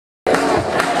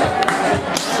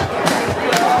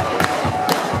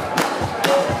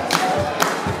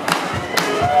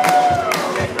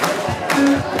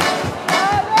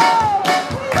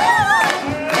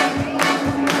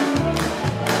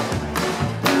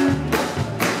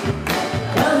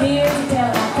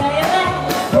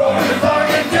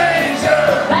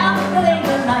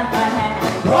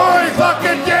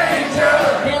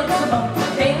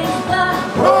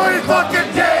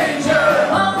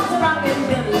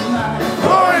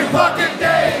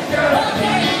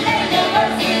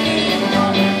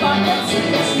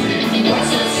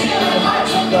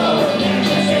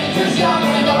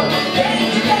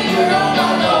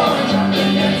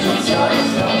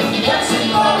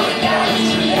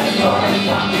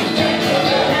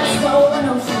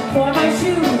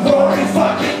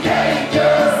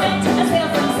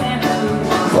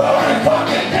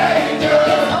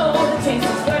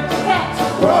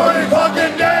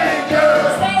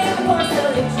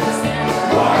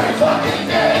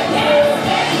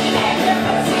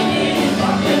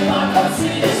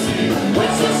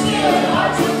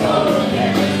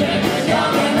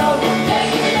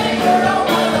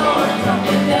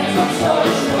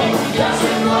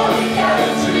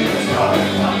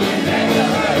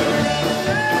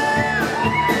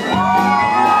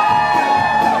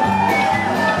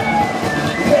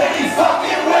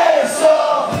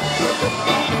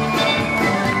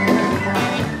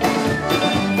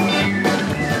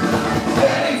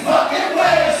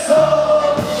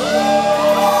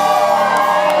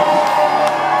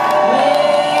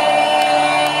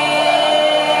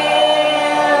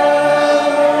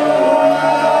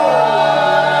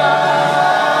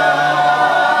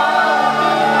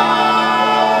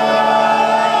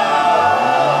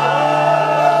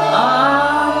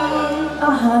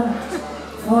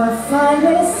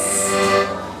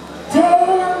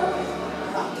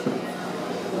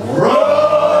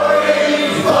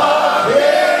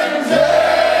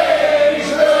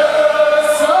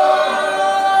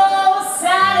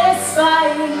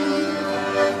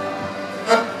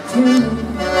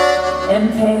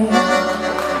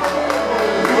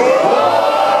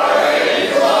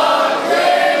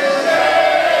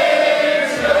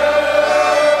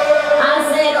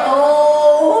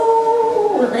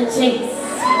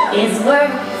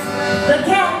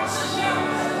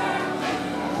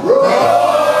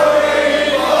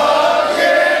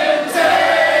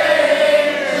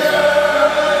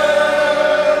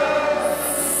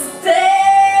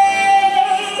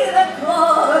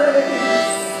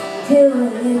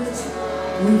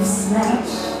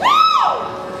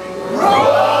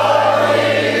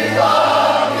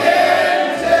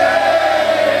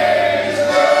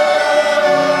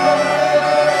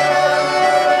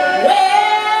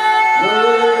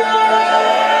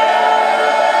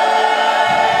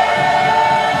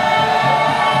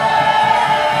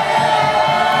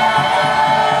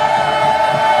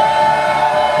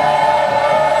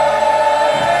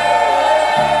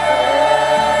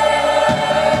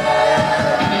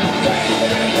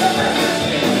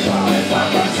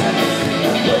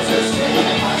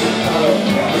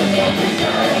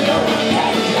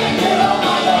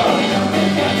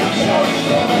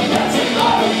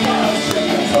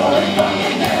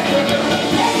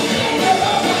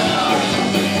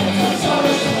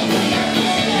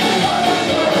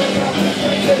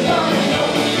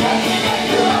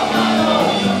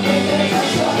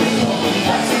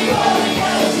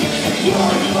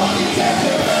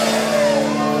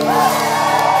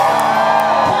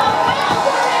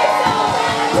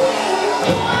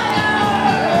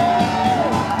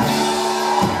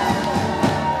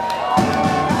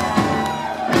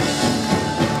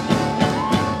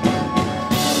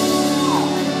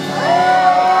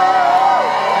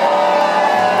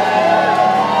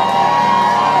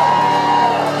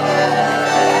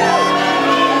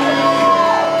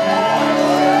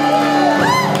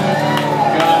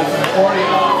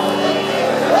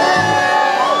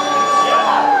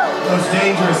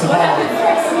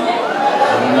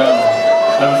No,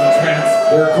 that was a trance.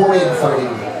 They're accordion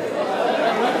fighting.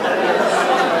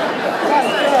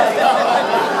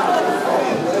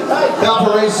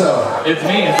 Valparaiso. It's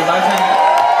me. It's my turn.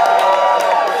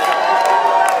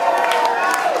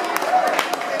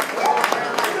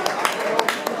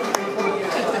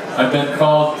 I've been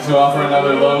called to offer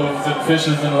another loaves and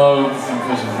fishes and loaves and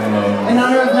fishes and loaves. In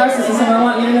honor of narcissism, I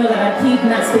want you to know that I peed in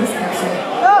that space capsule.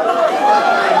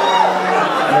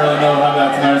 I don't really know how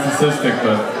that's narcissistic,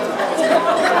 but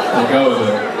we'll go with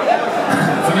it.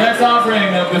 For the next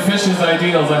offering of the fish's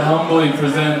ideals, I humbly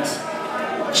present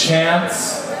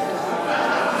Chance.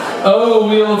 Oh,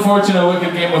 Wheel of Fortune, a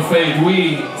wicked game of fate.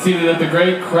 We, seated at the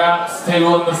great craps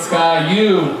table in the sky,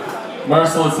 you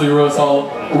mercilessly rule us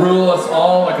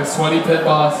all like a sweaty pit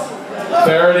boss,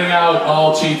 ferreting out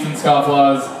all cheats and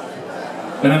scofflaws.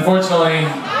 And unfortunately,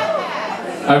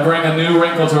 I bring a new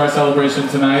wrinkle to our celebration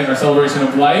tonight, our celebration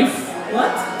of life.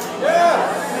 What?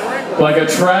 Like a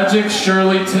tragic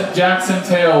Shirley Jackson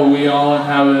tale we all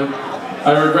inhabit.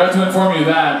 I regret to inform you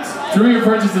that, through your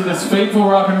purchase of this fateful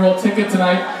rock and roll ticket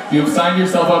tonight, you have signed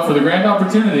yourself up for the grand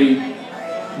opportunity,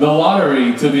 the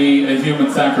lottery, to be a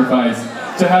human sacrifice.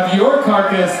 To have your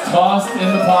carcass tossed in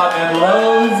the pot and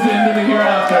loathed into the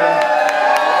hereafter.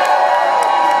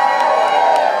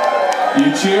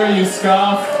 You cheer, you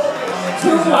scoff.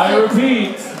 I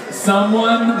repeat,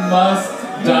 someone must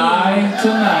die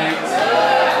tonight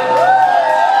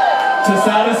to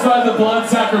satisfy the blood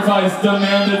sacrifice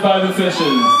demanded by the fishes.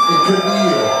 It could be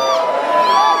you.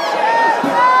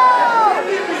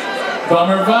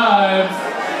 Bummer vibes.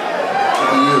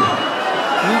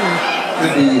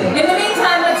 Could be you. In the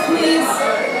meantime, let's please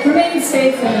remain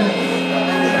safe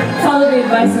and follow the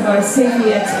advice of our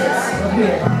safety experts over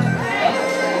here.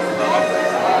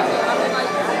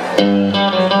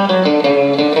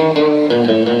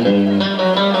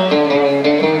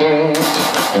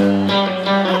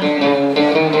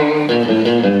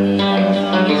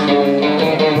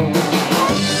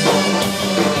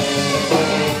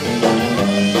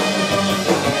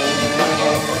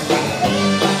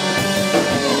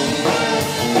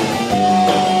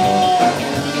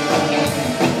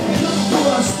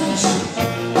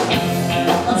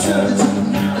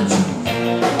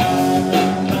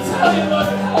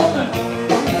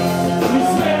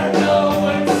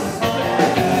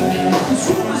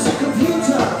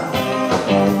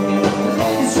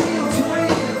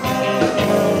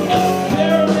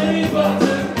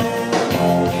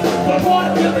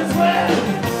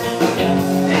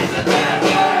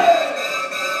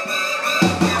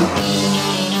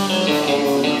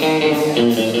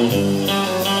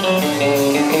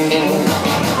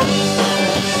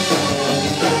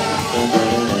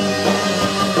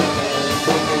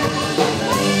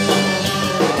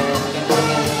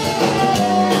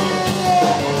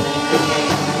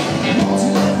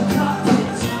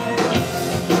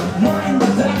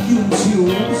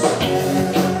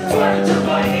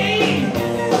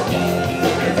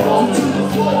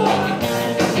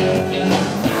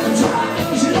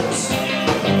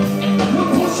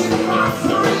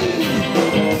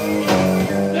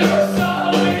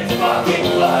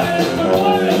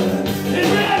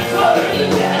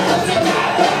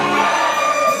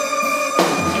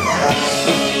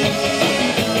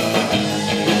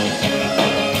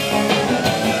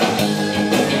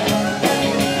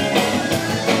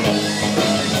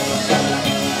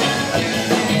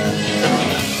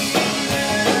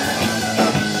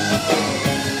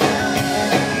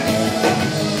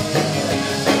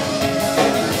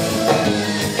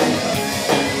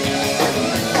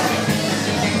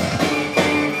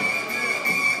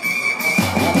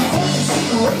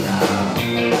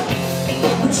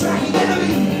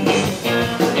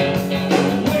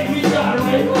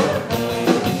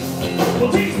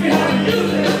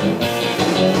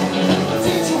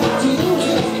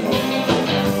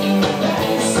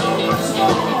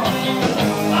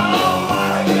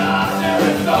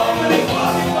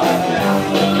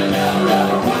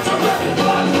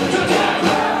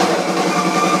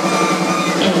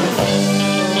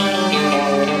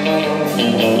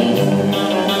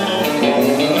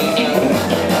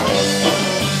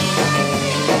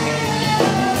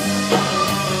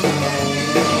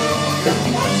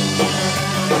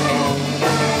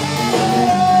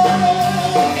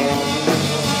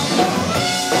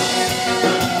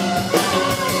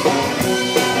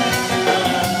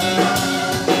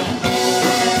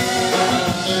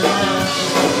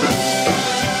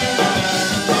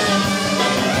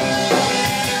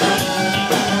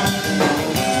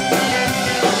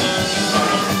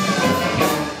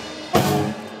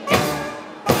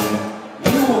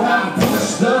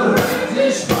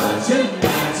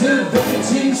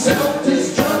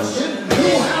 self-destruction.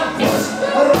 You have pushed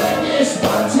a radius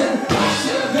button,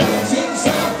 activating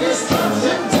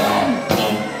self-destruction. 10,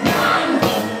 9,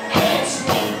 8,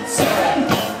 7,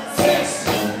 6,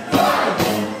 5,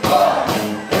 4,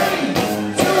 3,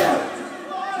 2.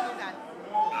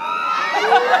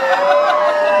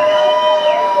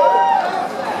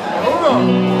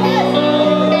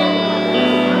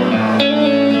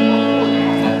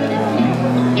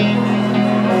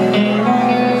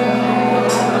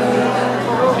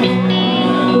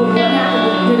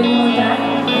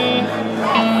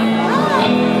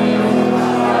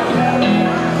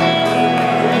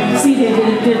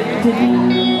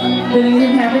 Did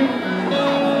anything happen?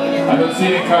 I don't see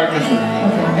any carcasses.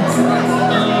 Okay, excellent.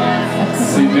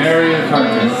 See nary a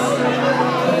carcass.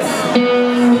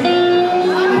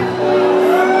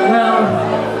 Well,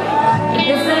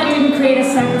 if that didn't create a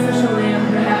sacrificial lamb,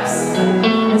 perhaps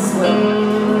this will.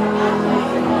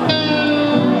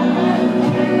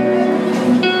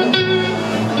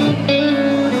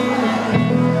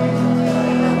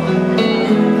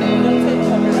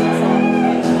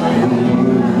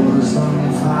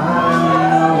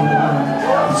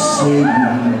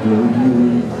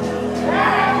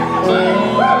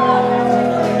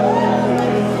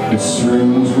 It's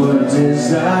strange what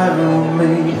desire will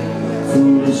make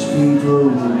foolish people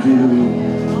do.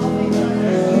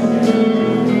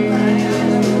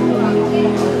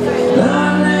 I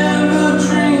never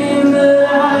dreamed that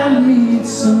I'd meet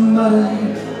somebody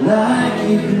like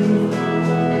you.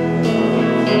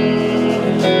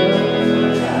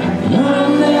 I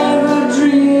never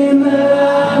dreamed that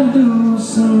I'd lose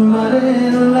somebody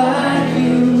like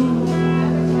you.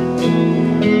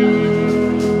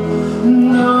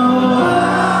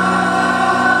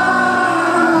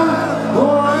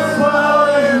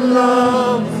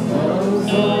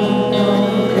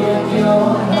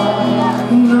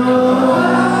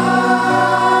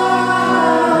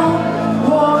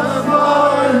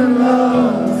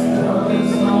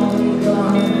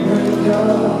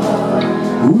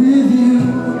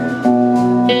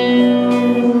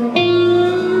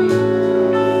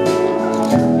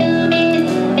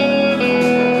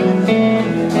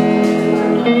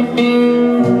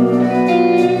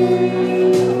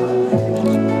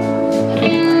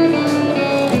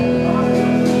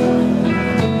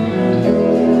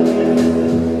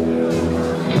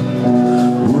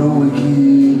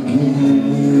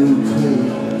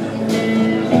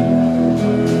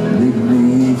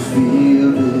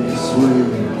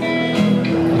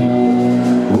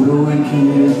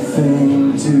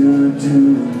 Thing to do.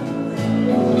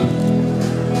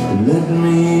 Let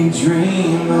me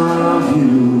dream of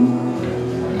you.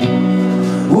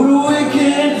 What a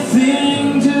wicked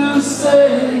thing to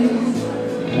say.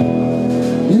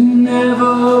 You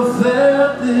never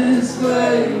felt this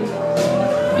way.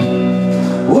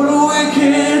 What a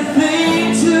wicked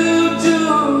thing to do.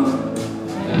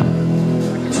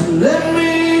 To let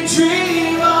me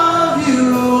dream of you.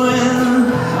 And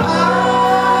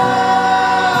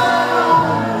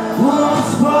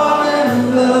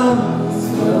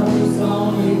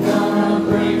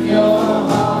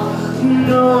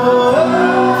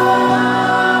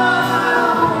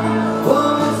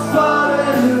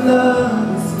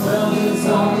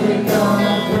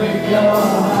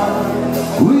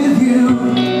with you.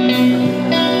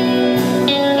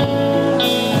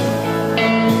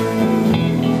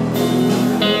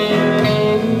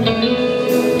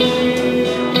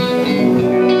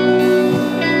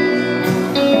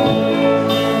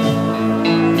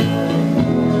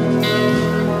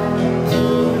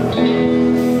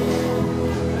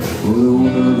 Well,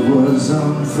 the world was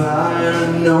on fire,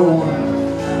 no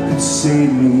one could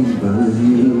save me but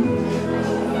you.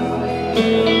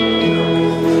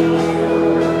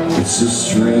 It's so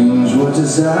strange what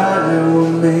desire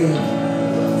will make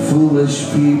foolish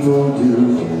people do.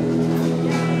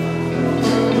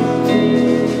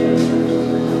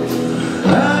 I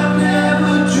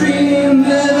never dreamed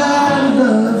that I'd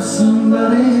love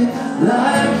somebody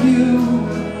like you.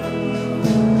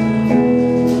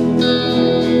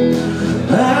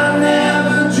 I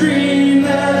never dreamed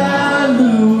that I'd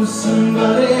lose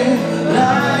somebody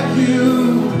like you.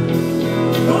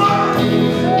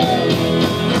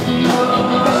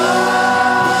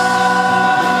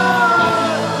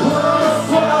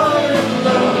 Fall in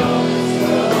love.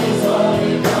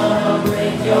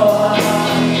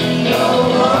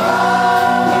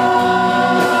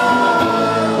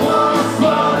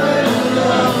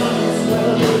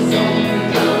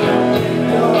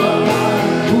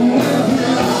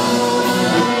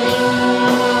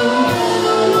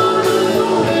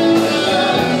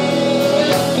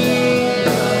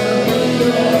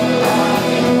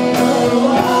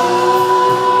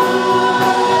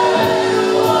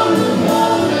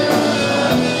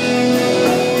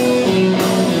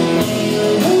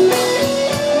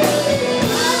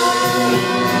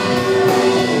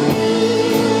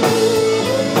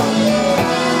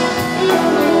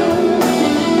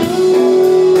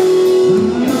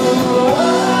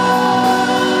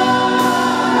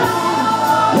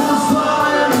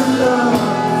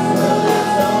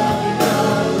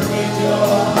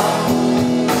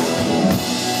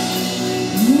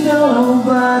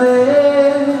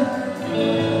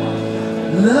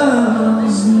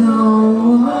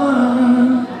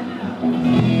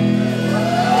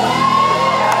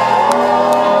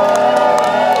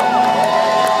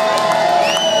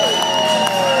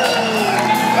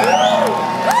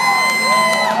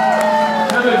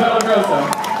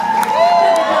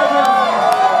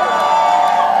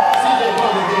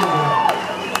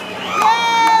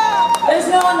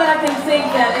 There's no one that I can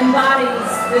think that embodies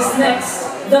this next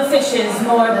The Fishes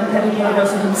more than Pepe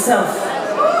Cardoso himself.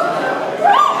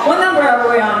 What number are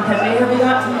we on, Pepe? Have we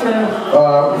gotten to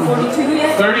 42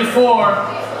 yet? 34. 34,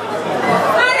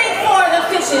 The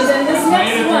Fishes, and this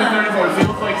next one 34,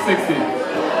 feels like 60.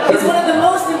 is one of the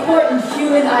most important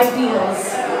human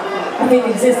ideals I think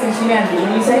exist in humanity. What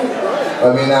do you say?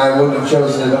 I mean, I wouldn't have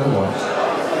chosen it otherwise.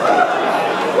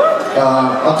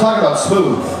 I'm talking about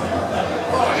smooth.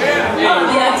 Oh,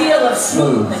 the ideal of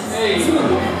smoothness. Hey.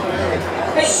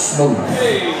 Smooth.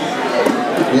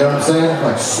 You know what I'm saying?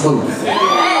 Like smooth.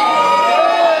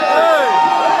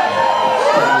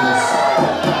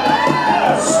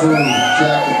 Smooth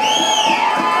jacket.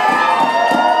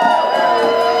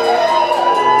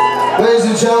 Ladies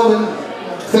and gentlemen,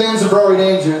 fans of Rory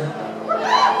Danger,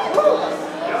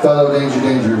 fellow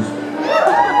Dangers,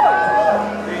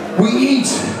 we eat,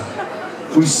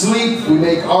 we sleep, we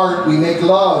make art, we make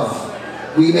love,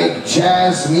 we make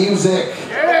jazz music.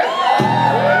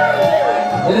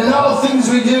 And in all things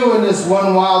we do in this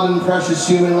one wild and precious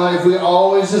human life, we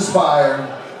always aspire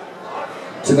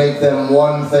to make them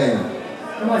one thing.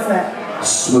 And what's that?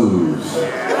 Smooth.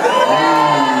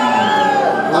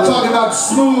 I'm talking about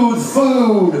smooth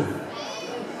food.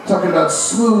 I'm talking about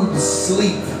smooth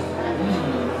sleep.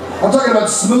 I'm talking about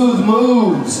smooth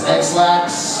moves,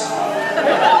 X-Lax.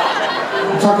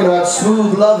 I'm talking about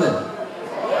smooth loving.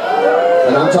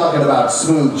 And I'm talking about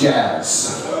smooth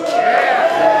jazz.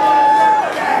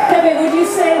 Pepe, would you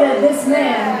say that this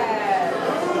man...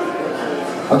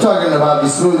 I'm talking about the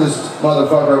smoothest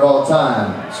motherfucker of all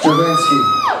time, Stravinsky.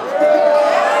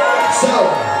 So,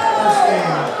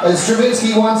 as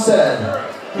Stravinsky once said,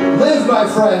 live, my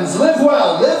friends, live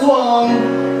well, live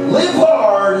long, live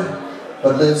hard,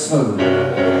 but live smooth.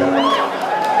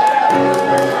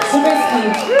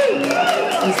 Stravinsky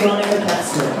is going to the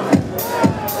capsule.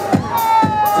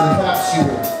 To the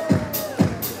capsule.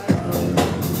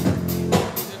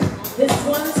 This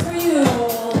one's for you,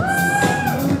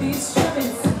 Rudy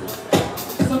Stravinsky.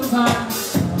 Sometimes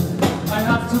I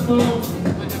have to move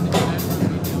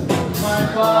my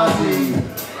body.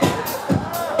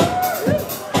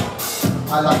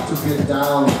 I like to get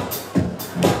down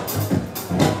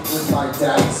with my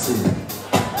dancing.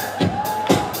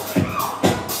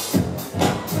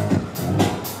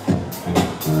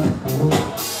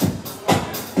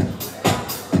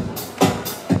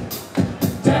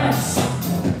 Dance.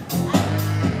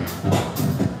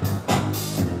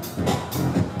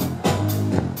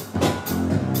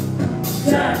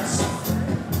 Dance. Dance.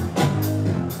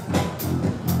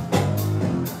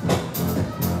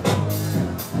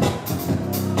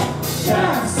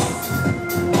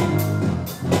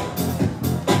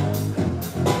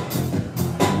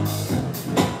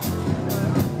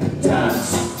 Dance.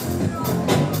 Dance.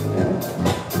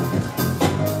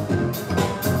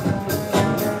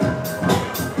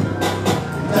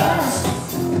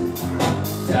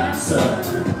 Dancer.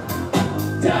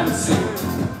 Dancing.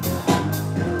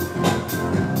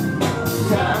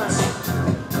 Dance.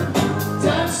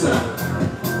 Dancer.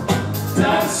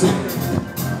 Dancing.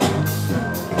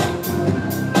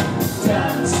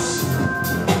 Dance.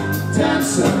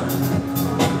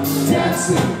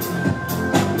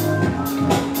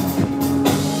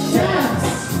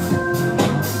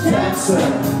 Dancer.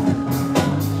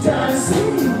 Dancing. Dance. Dancer.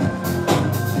 Dancing.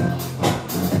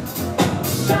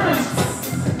 Dance.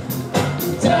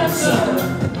 Dancer.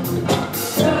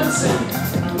 Dancing.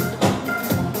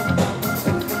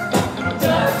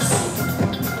 Dance.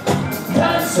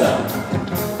 Dancer.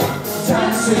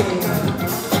 Dancing.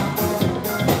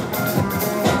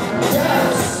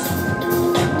 Dance.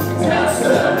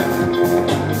 Dancer.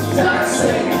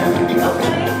 Dancing.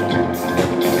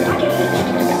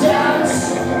 Dance.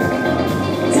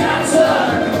 Dancer.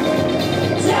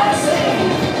 Dancing.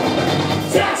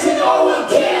 Dancing or we'll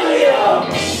kill you.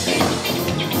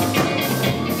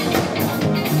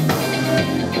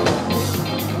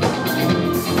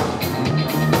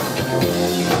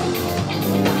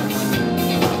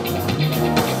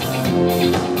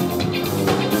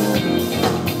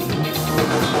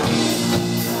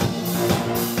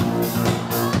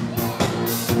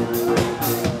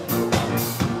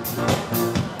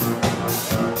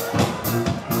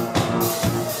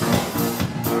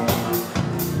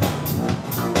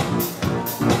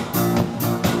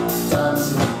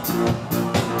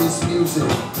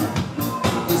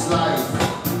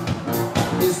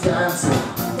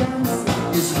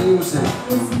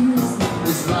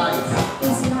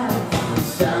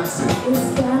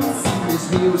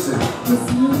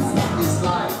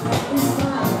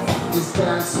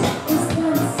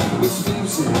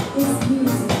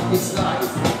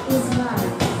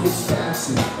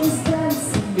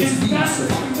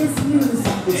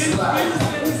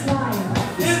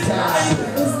 It's dancing.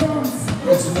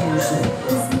 It's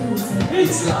music.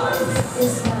 It's life.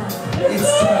 It's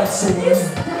dancing.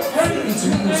 It's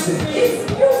music.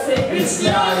 It's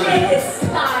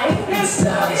life. It's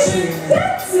dancing.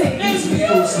 It's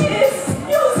music. It's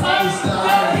life.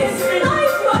 It's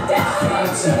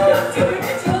dancing. You're doing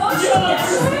it. You're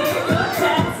dancing. You're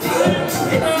dancing.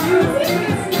 It's music.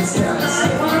 It's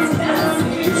dancing. It's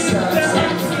dancing. It's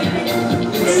dancing.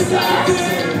 It's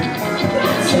dancing.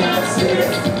 It's dancing.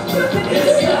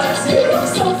 It's dancing. You're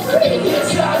so free.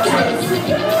 It's dancing. It's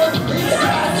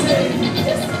dancing.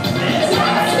 It's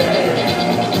dancing.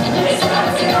 It's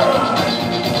dancing.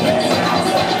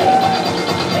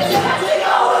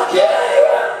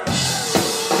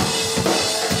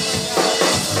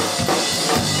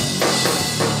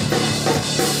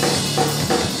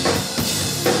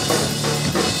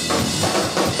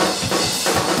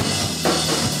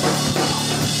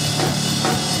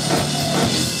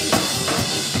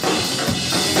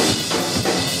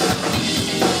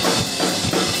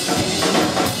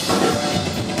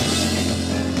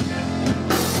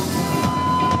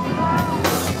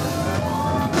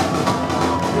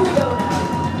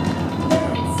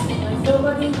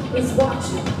 Is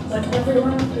watching, but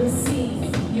everyone is seeing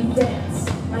you dance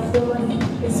like nobody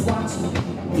is watching.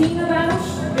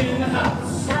 Tiptina'S In the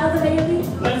house. Al the baby,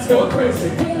 Let's go crazy.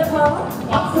 Pay the Paul,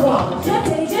 Off the wall. Jet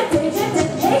day,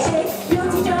 hey,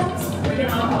 Guilty Jones, Bring it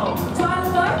on home.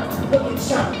 Twilight Lark, Looking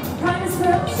sharp. Primus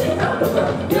Pearl, shake out the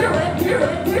world, pirouette,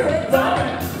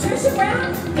 Trisha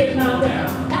Brown, Getting on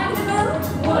down. Agatha Miller,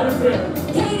 What a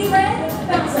thrill. Katie Red,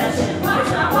 bounce that shit, water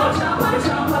shot,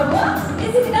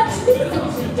 is it enough to be the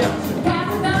function?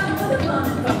 Catherine Donovan for the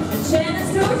fun and function, Shannon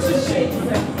Stewart, just shake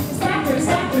the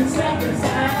Stacker.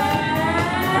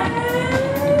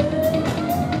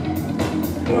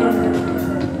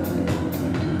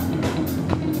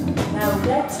 Now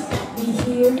let me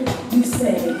hear you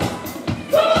say,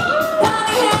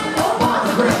 Cunningham, oh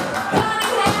Margaret,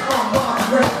 Cunningham, oh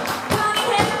Margaret,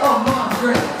 Cunningham, oh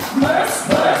Margaret, Merce,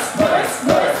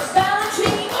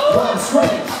 Valentine, oh One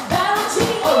straight.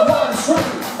 Valentine, Oh, one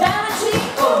straight. Valentine,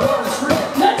 Oh, one straight.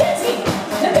 Nadinsky,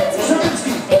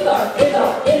 Stravinsky. Igor,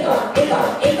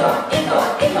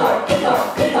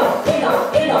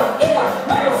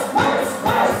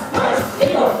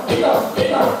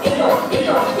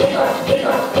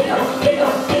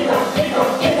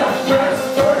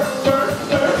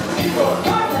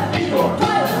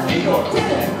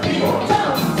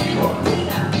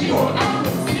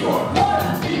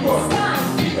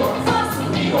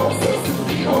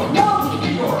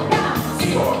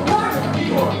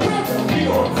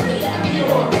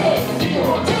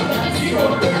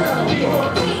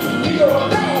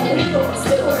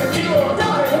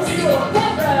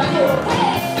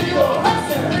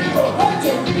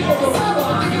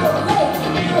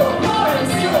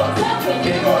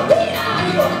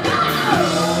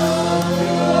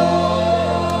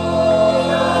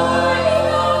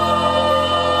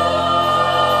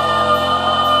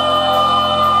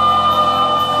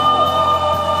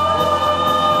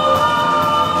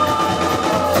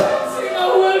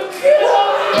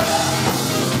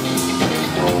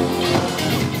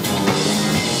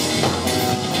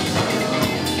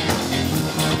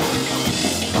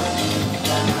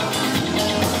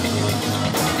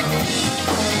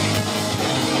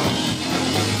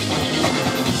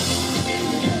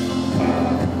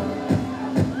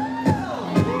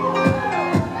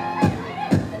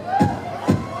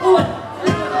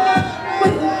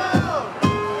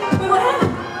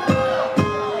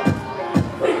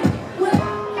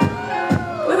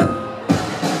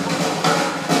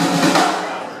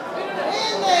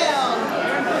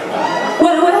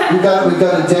 We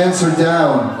got to dance her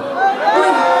down.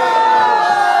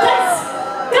 Guys,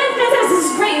 this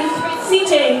is great.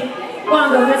 CJ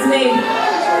Wango has made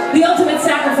the ultimate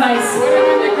sacrifice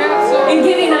in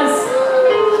giving us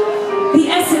the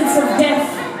essence of death.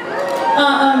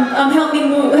 Help me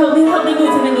move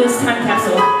him into this time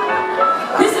capsule.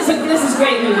 This is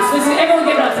great news. Everyone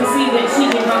give it up to see that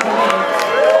CJ Wango made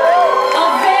a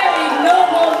very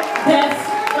noble death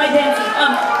by dancing.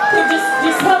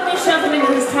 Just help me shove him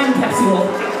into this time capsule.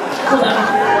 Hold on.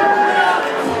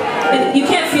 You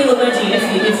can't feel a wedgie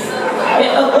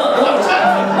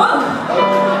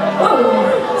whoa,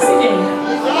 CJ.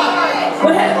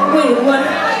 What happened? Wait, what?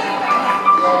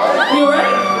 You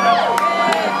alright?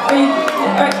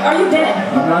 Are you dead?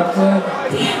 I'm not dead.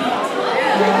 Damn.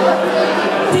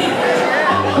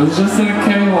 I was just in a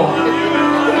cable.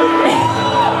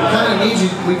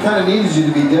 We kind of needed you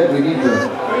to be dead. We need to.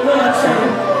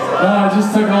 No, I just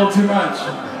took a little too much.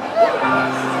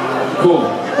 Cool.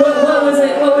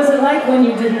 What was it like when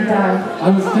you didn't die? I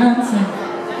was dancing.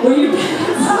 Were you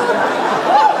dancing?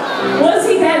 Was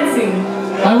he dancing?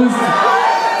 I was...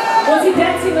 Was he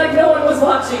dancing like no one was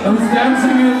watching? I was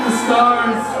dancing at the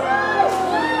stars.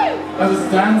 I was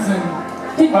dancing.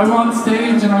 I was on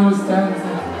stage and I was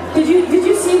dancing. Did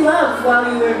you see love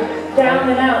while you were down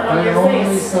and out on your face? I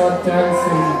only saw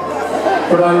dancing,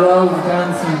 but I love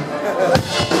dancing.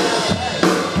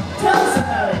 Tell us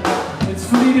about it. It's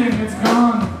fleeting, it's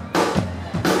gone.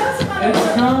 Tell us about it.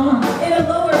 It's gone. In a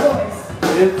lower voice.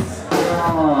 It's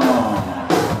gone.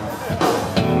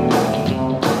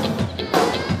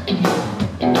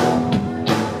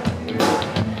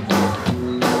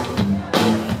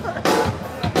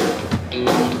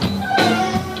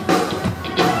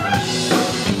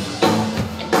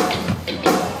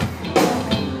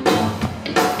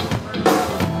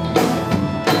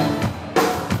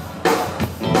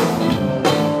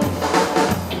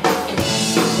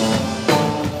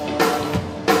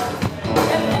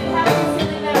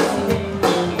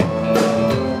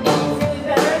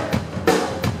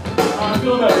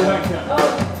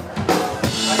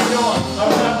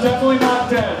 I'm definitely not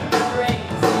dead. Great.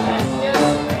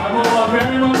 I'm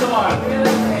very much alive. Really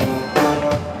great.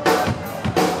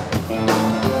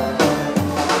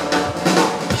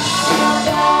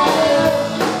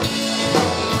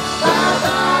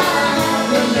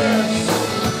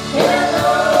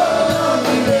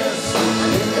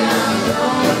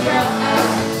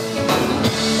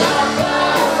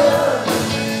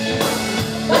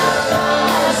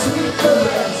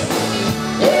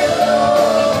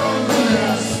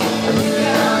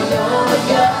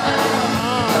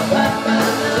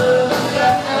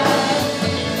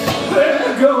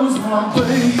 Goes my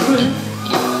baby,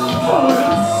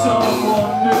 finding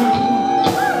someone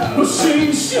new, but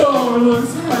she sure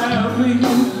looks happy,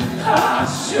 high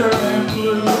shirt and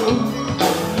blue,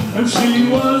 and she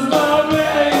was my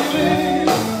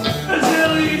baby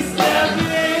until he stepped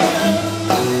in.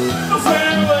 A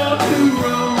farewell to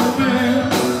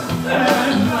romance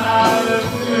and might have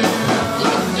been.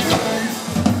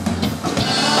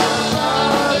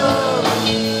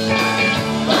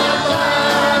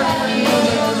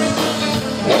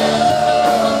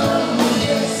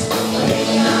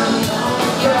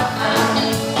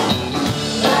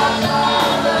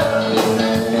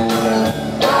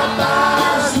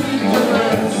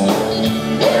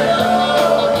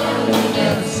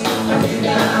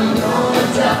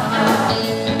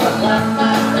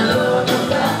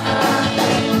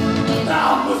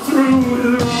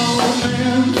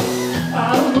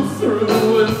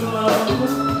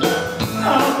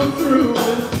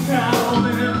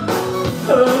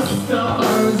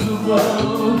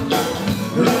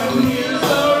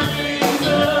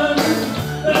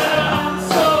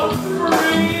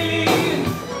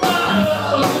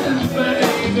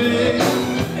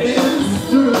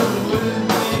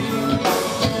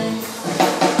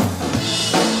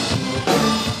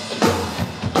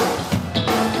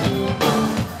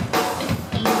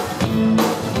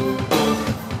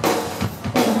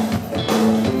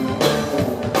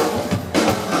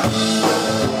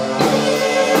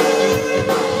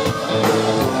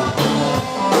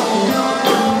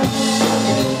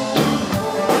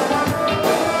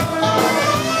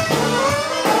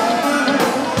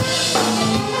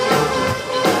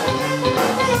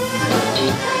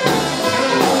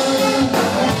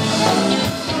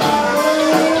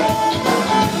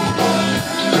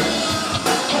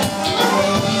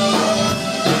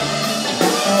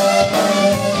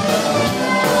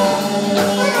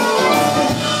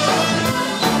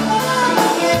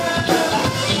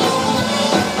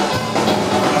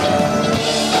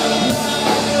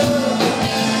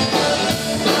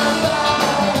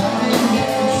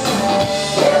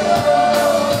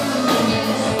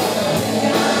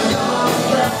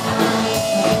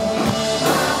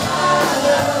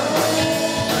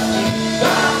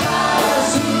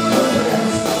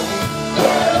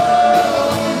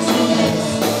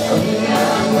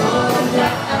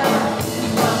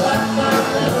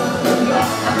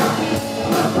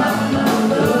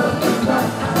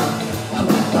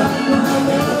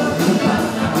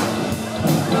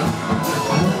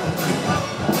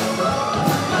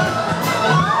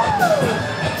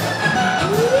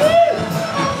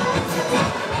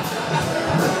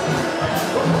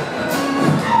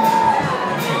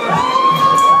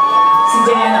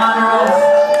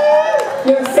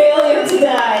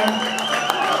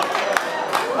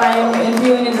 I am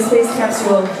imbuing into space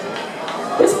capsule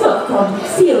this book called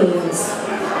Feelings.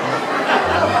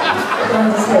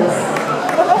 Going to space.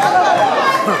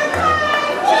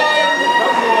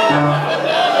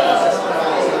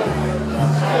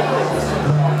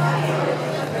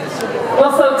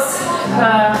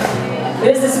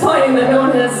 disappointing that no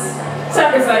one has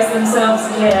sacrificed themselves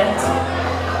yet.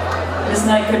 This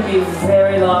night could be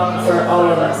very long for all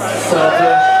of us.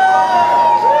 Selfish.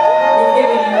 We've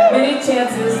given you many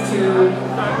chances to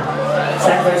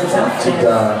sacrifice yourself.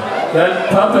 That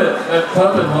puppet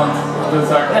wants to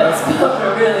sacrifice. That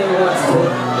puppet really wants to.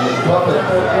 Puppet.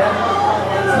 Yeah.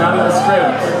 It's not in the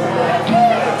script.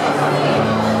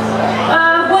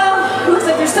 Well, looks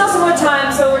like there's still some more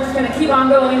time, so we're just going to keep on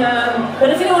going. But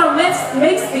if anyone wants to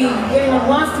make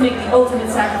the ultimate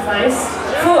sacrifice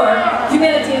for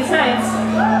humanity and science,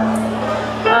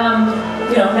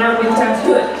 now would be the time to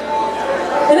do it.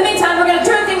 In the meantime, we're going to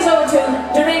turn things over to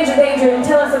Deranged Danger and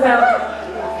tell us about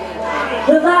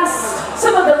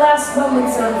some of the last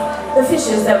moments of the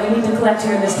fishes that we need to collect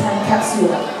here in this time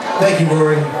capsule. Thank you,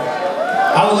 Rory.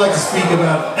 I would like to speak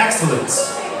about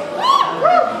excellence.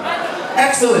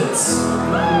 Excellence.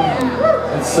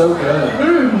 It's so good.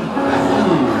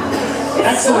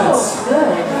 Excellence. So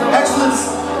good. Excellence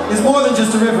is more than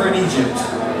just a river in Egypt.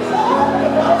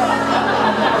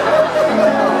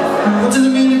 What does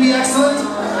it mean to be excellent?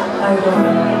 I don't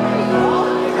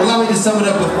know. Allow me to sum it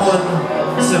up with one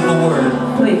simple word.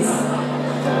 Please.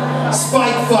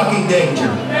 Spike fucking danger.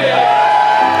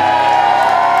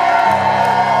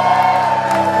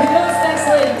 We know it's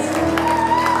excellent.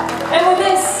 And with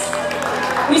this,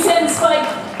 we send Spike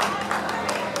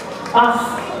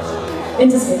off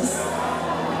into space.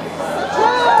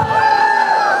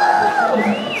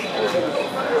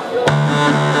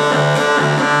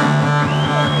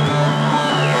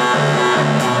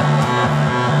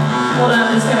 Hold on,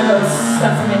 I'm just gonna go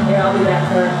stuff him in here. I'll be back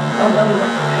for. I'll be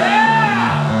back.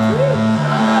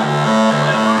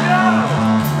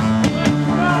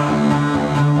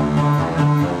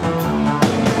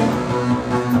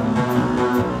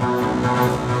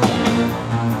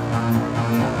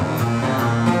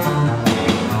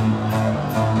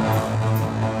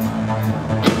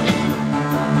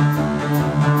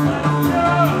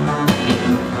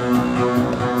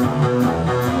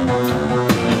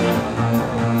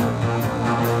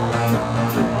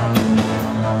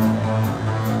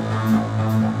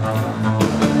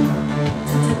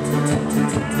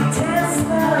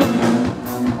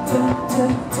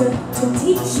 To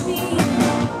teach me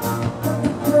the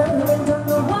current on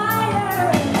the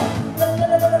wire.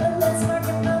 Let's work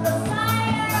another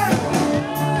fire.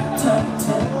 To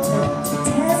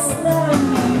test them.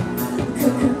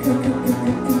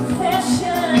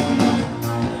 Confession.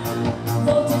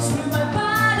 Voltage through my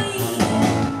body.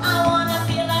 I wanna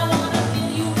feel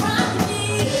you rock me.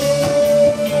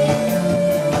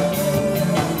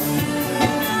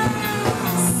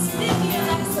 Speaking of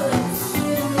excellence,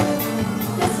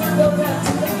 this one goes out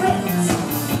to the great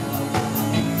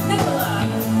Nicola.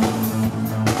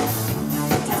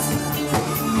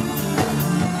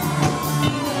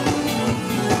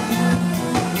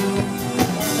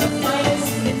 The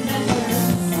finest inventors.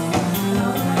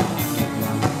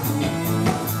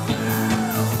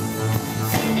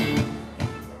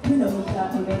 You know you got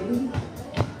me, baby.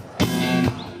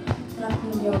 Got me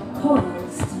in your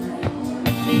corners tonight.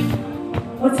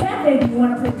 What's that, baby? You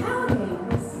wanna play power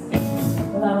games?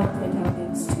 Well, I want to play power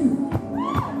games too.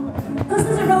 Because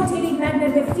there's a rotating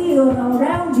magnetic field all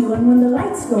around you, and when the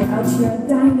lights go out, you're a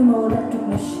dynamo electric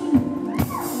machine.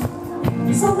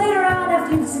 So later on,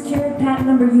 after you've secured patent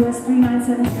number US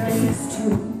 3976062,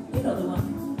 you know the one.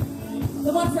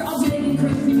 The one for alternating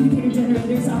current communicator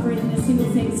generators operating in a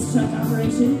single-phase shunt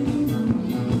operation.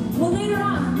 Well, later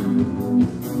on,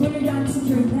 when you're done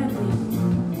securing that lead,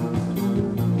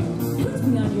 put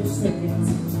me on your circuit.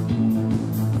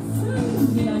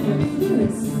 Find me on your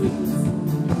purest frequency.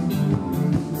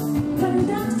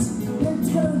 Conduct your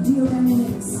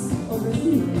teledynamics over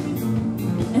here.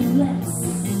 And let's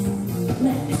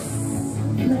connect.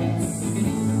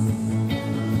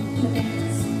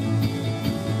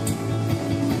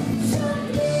 Shine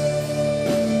me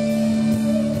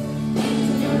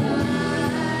into your eyes.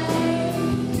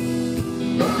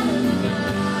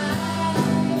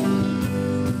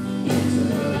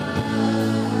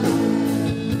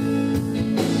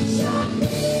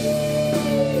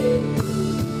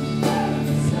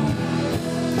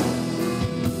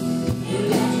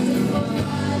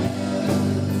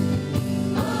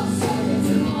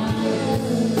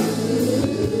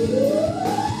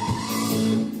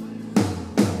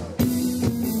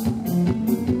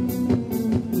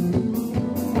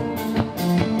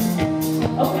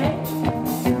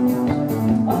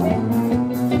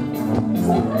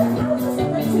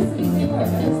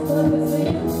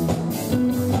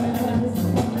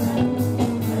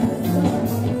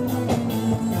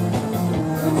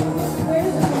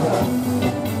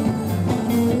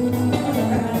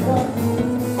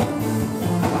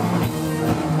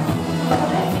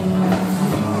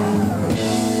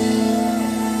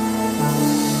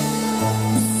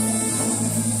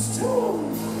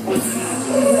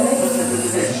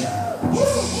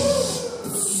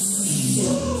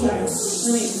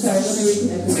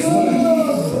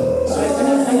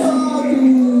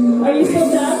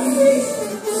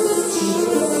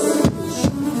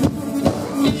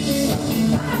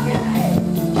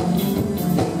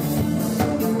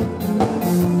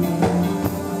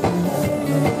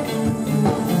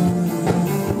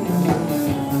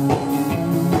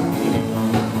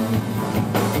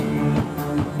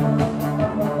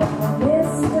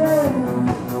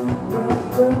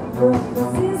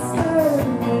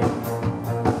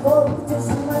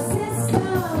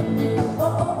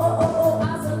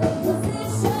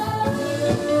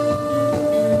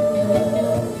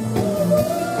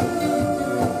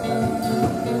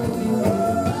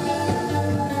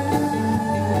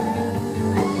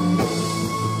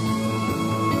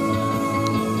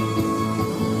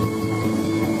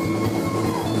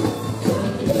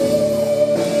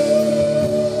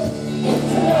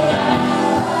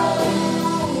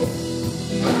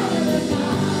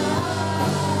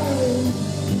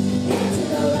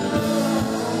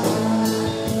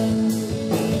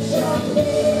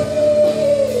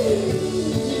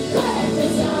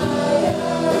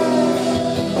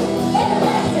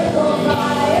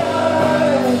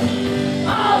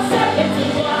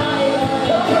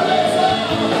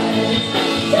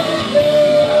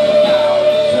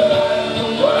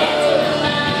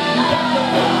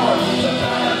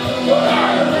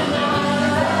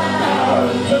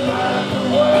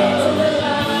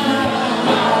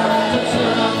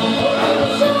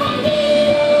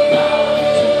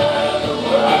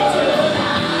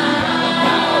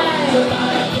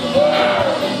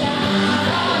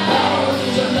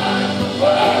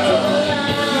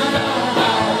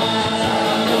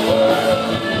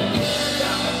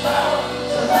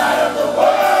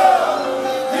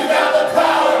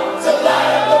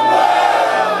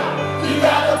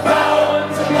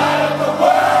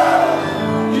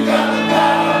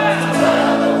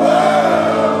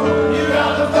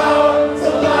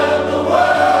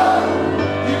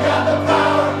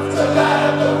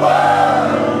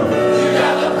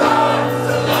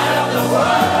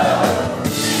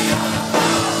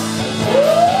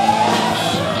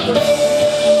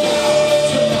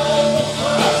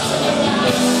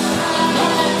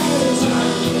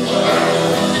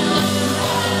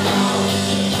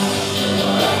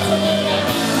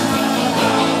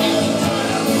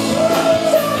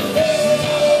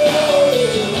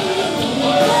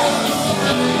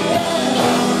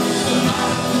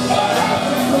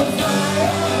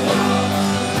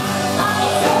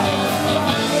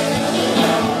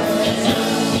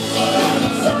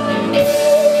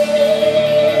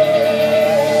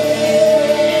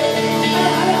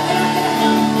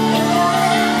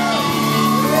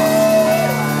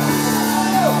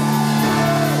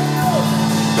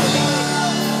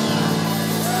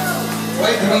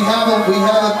 We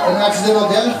have an accidental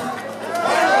death?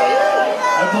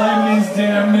 I blame these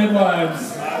damn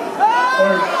midwives.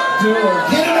 Or doers.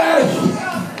 Get him out of here!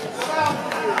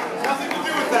 Nothing to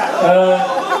do with that.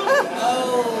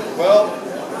 Well,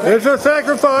 it's a I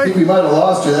sacrifice. think we might have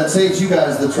lost her. That saves you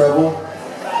guys the trouble.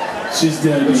 She's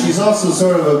dead. But she's also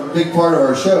sort of a big part of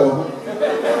our show.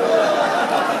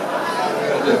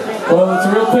 Well, it's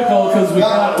a real pickle because we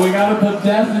got to put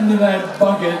death into that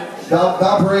bucket.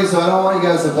 Valparaiso, I don't want you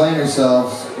guys to blame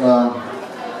yourselves. Although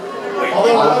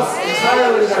it's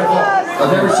entirely their fault.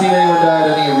 I've never seen anyone die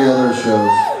at any of your other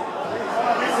shows.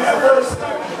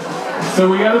 So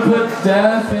we got to put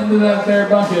death into that there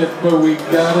bucket, but we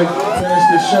got to finish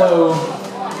the show.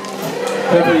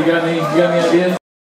 Pepe, you got any ideas?